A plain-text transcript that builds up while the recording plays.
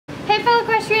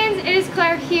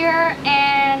here,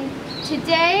 and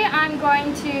today I'm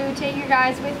going to take you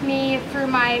guys with me through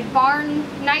my barn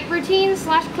night routine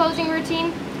slash closing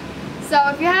routine. So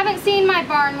if you haven't seen my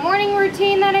barn morning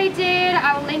routine that I did,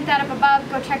 I will link that up above.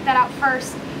 Go check that out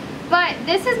first. But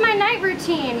this is my night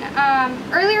routine.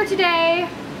 Earlier today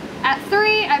at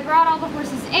 3 I brought all the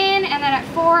horses in, and then at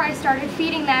 4 I started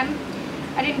feeding them.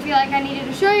 I didn't feel like I needed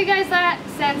to show you guys that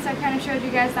since I kind of showed you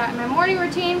guys that in my morning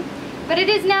routine. But it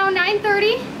is now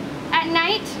 9:30 at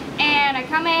night, and I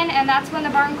come in and that's when the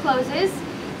barn closes.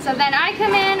 So then I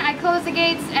come in, I close the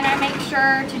gates, and I make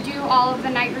sure to do all of the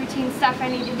night routine stuff I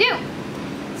need to do.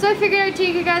 So I figured I'd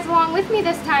take you guys along with me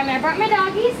this time, and I brought my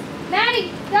doggies.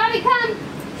 Maddie, Dobby, come.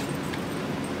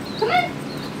 Come on.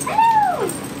 Hello.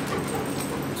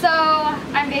 So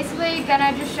I'm basically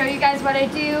gonna just show you guys what I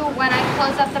do when I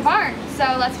close up the barn. So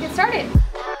let's get started.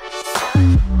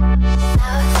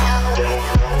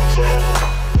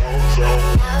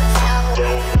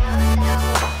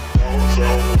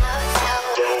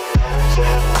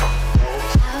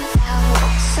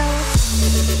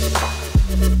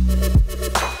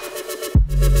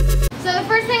 So the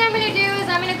first thing I'm going to do is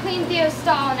I'm going to clean Theo's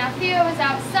stall. Now Theo is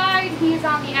outside. He's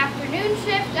on the afternoon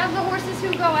shift of the horses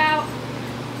who go out.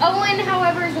 Owen,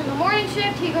 however, is in the morning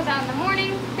shift. He goes out in the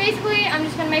morning. Basically, I'm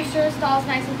just going to make sure the stall is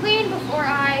nice and clean before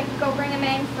I go bring him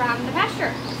in from the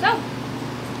pasture. So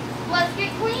let's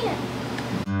get cleaning.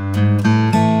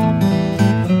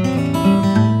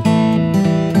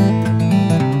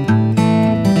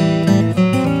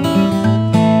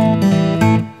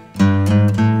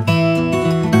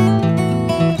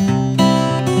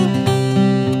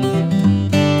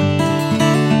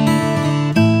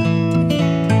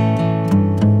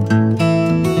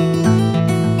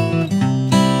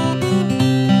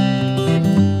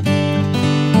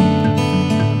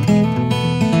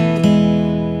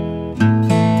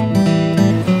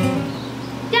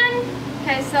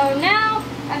 So now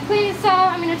I've cleaned the stall,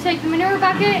 I'm going to take the manure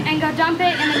bucket and go dump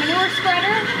it in the manure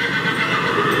spreader,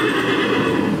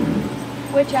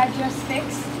 which I just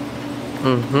fixed.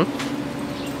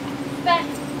 Spent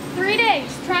 3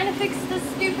 days trying to fix this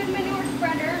stupid manure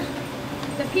spreader,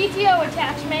 the PTO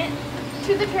attachment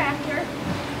to the tractor,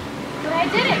 but I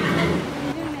did it.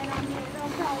 Zoom in on here, it'll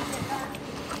probably get dark.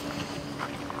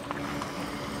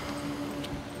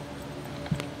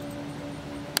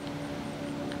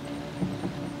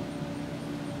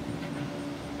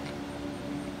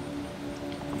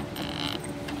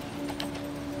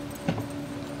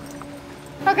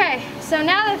 Okay, so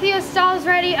now that Theo's stall is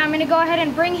ready, I'm going to go ahead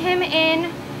and bring him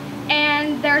in,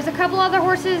 and there's a couple other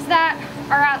horses that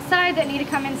are outside that need to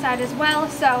come inside as well.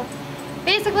 So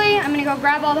basically I'm going to go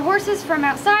grab all the horses from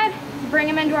outside, bring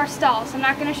them into our stall. So I'm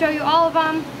not going to show you all of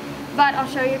them, but I'll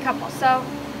show you a couple. So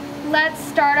let's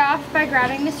start off by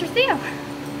grabbing Mr. Theo.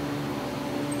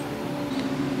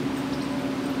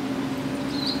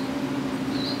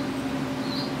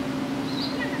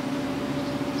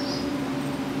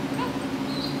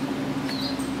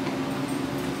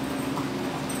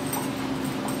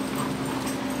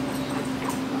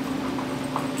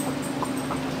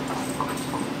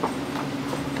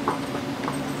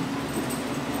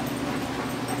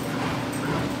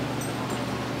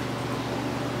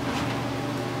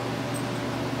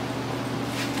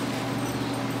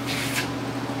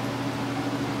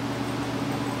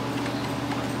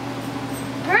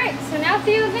 So now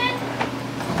Theo's in.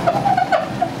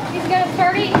 He's going to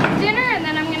start eating his dinner, and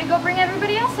then I'm going to go bring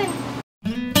everybody else in.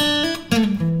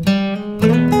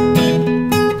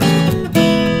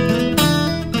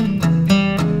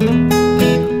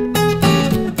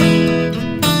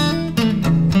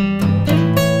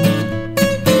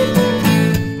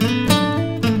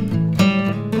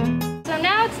 So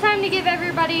now it's time to give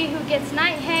everybody who gets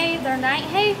night hay their night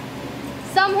hay.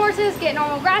 Some horses get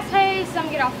normal grass hay, some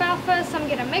get alfalfa, some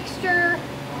get a mixture.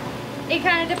 It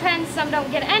kind of depends, some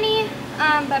don't get any.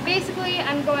 But basically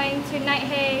I'm going to night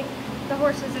hay the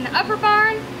horses in the upper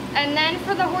barn, and then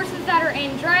for the horses that are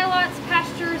in dry lots,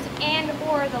 pastures, and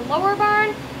or the lower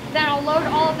barn, then I'll load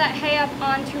all of that hay up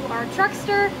onto our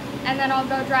truckster, and then I'll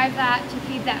go drive that to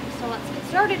feed them. So let's get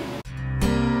started.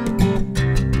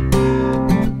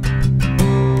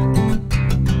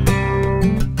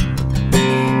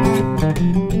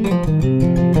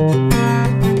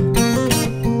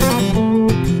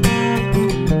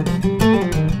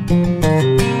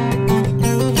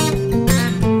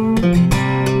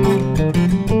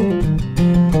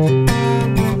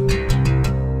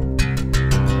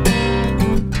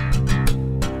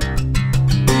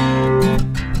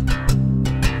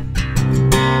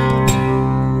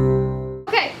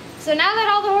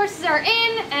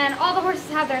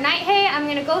 have their night hay, I'm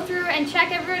going to go through and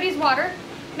check everybody's water.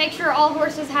 make sure all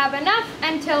horses have enough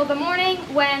until the morning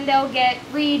when they'll get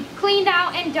cleaned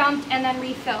out and dumped and then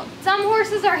refilled. Some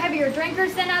horses are heavier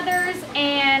drinkers than others,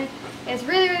 and it's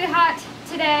really, really hot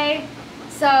today.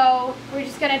 So we're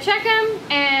just gonna check them,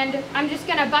 and I'm just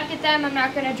gonna bucket them. I'm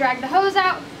not gonna drag the hose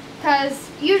out because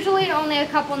usually only a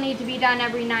couple need to be done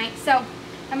every night. So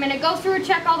I'm gonna go through and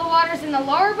check all the waters in the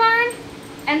lower barn,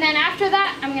 and then after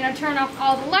that, I'm gonna turn off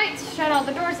all the lights, shut all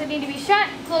the doors that need to be shut,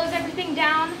 close everything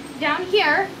down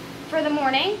here for the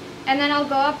morning, and then I'll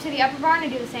go up to the upper barn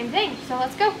and do the same thing. So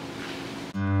let's go.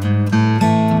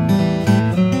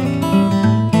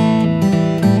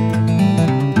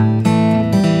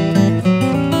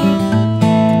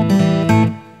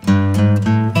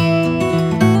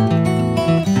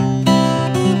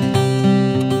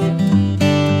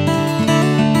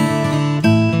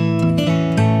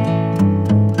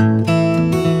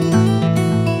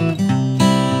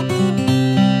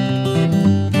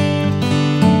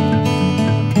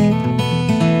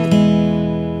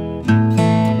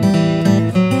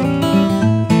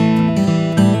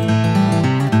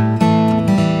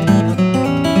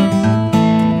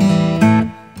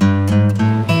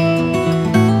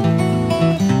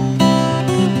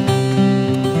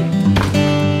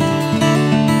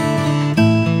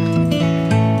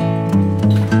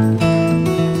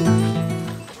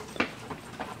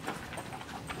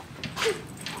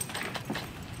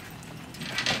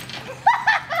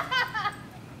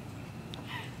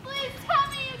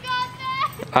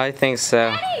 I think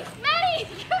so. Maddie, Maddie.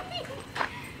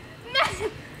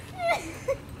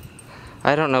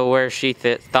 I don't know where she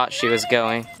thought she was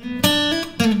going.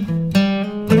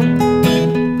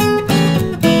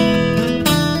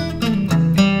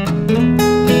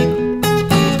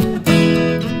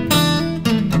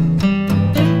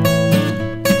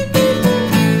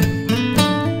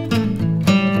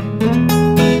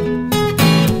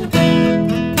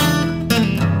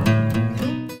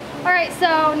 Alright,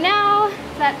 so now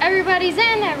that everybody's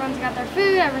in, everyone's got their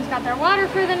food, everyone's got their water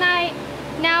for the night,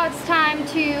 now it's time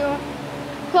to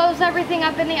close everything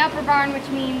up in the upper barn, which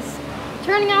means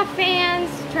turning off fans,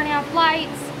 turning off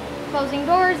lights, closing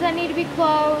doors that need to be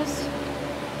closed,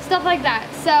 stuff like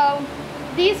that. So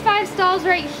these 5 stalls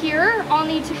right here all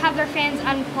need to have their fans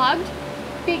unplugged,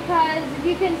 because if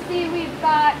you can see, we've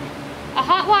got a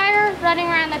hot wire running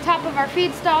around the top of our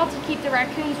feed stall to keep the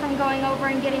raccoons from going over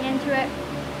and getting into it.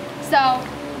 So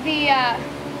the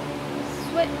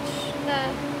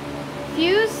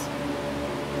fuse,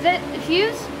 is it the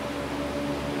fuse?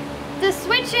 The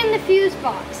switch in the fuse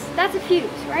box, that's a fuse,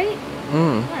 right?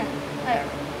 Whatever.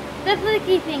 The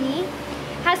flicky thingy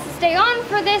has to stay on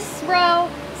for this row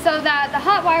so that the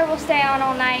hot wire will stay on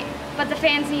all night, but the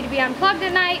fans need to be unplugged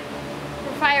at night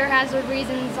for fire hazard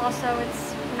reasons. Also,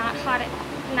 it's not hot at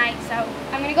night, so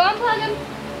I'm gonna go unplug them.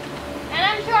 And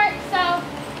I'm short, so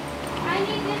I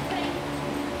need this thing.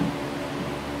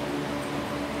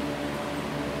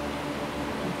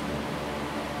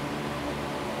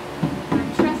 My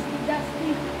trusty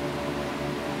Dusty.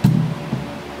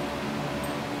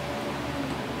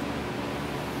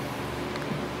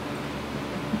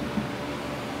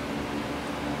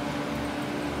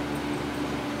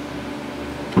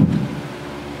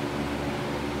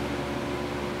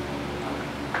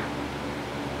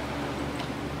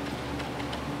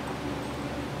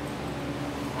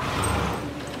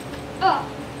 Oh.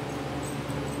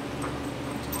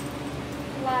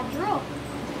 Ladril.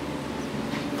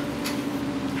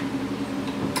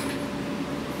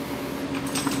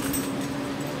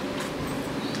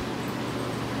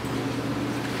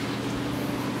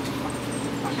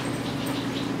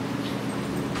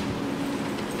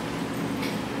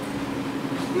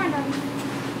 Come on, darling.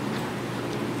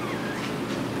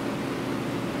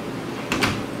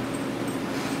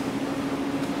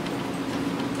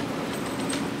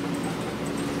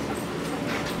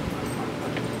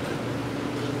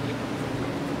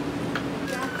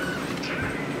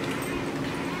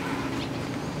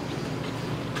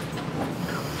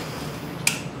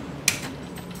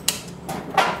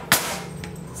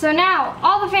 So now,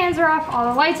 all the fans are off, all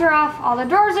the lights are off, all the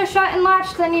doors are shut and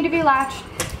latched that need to be latched.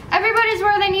 Everybody's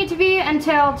where they need to be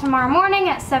until tomorrow morning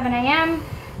at 7 a.m.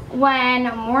 when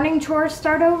morning chores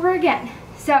start over again.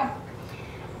 So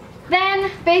then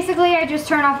basically I just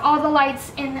turn off all the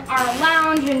lights in our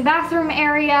lounge and bathroom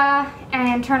area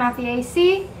and turn off the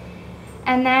AC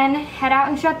and then head out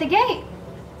and shut the gate.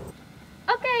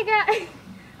 Okay guys,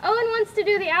 Owen wants to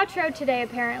do the outro today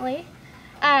apparently.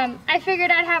 I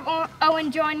figured I'd have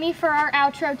Owen join me for our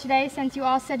outro today since you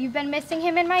all said you've been missing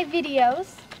him in my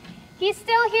videos. He's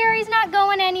still here, he's not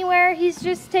going anywhere, he's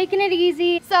just taking it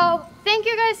easy. So thank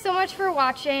you guys so much for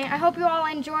watching. I hope you all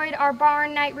enjoyed our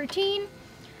barn night routine.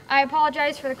 I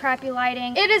apologize for the crappy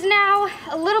lighting. It is now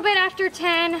a little bit after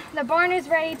 10. The barn is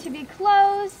ready to be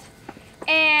closed,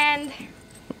 and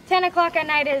 10 o'clock at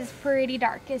night is pretty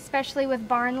dark, especially with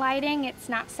barn lighting. It's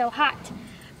not so hot.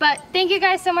 But thank you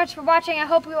guys so much for watching. I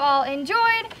hope you all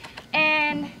enjoyed,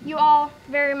 and you all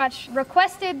very much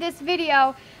requested this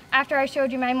video after I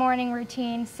showed you my morning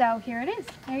routine. So here it is.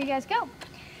 There you guys go.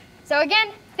 So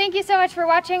again, thank you so much for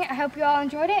watching. I hope you all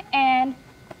enjoyed it, and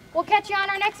we'll catch you on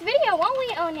our next video, won't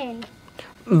we, Onan?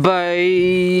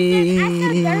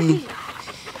 Bye.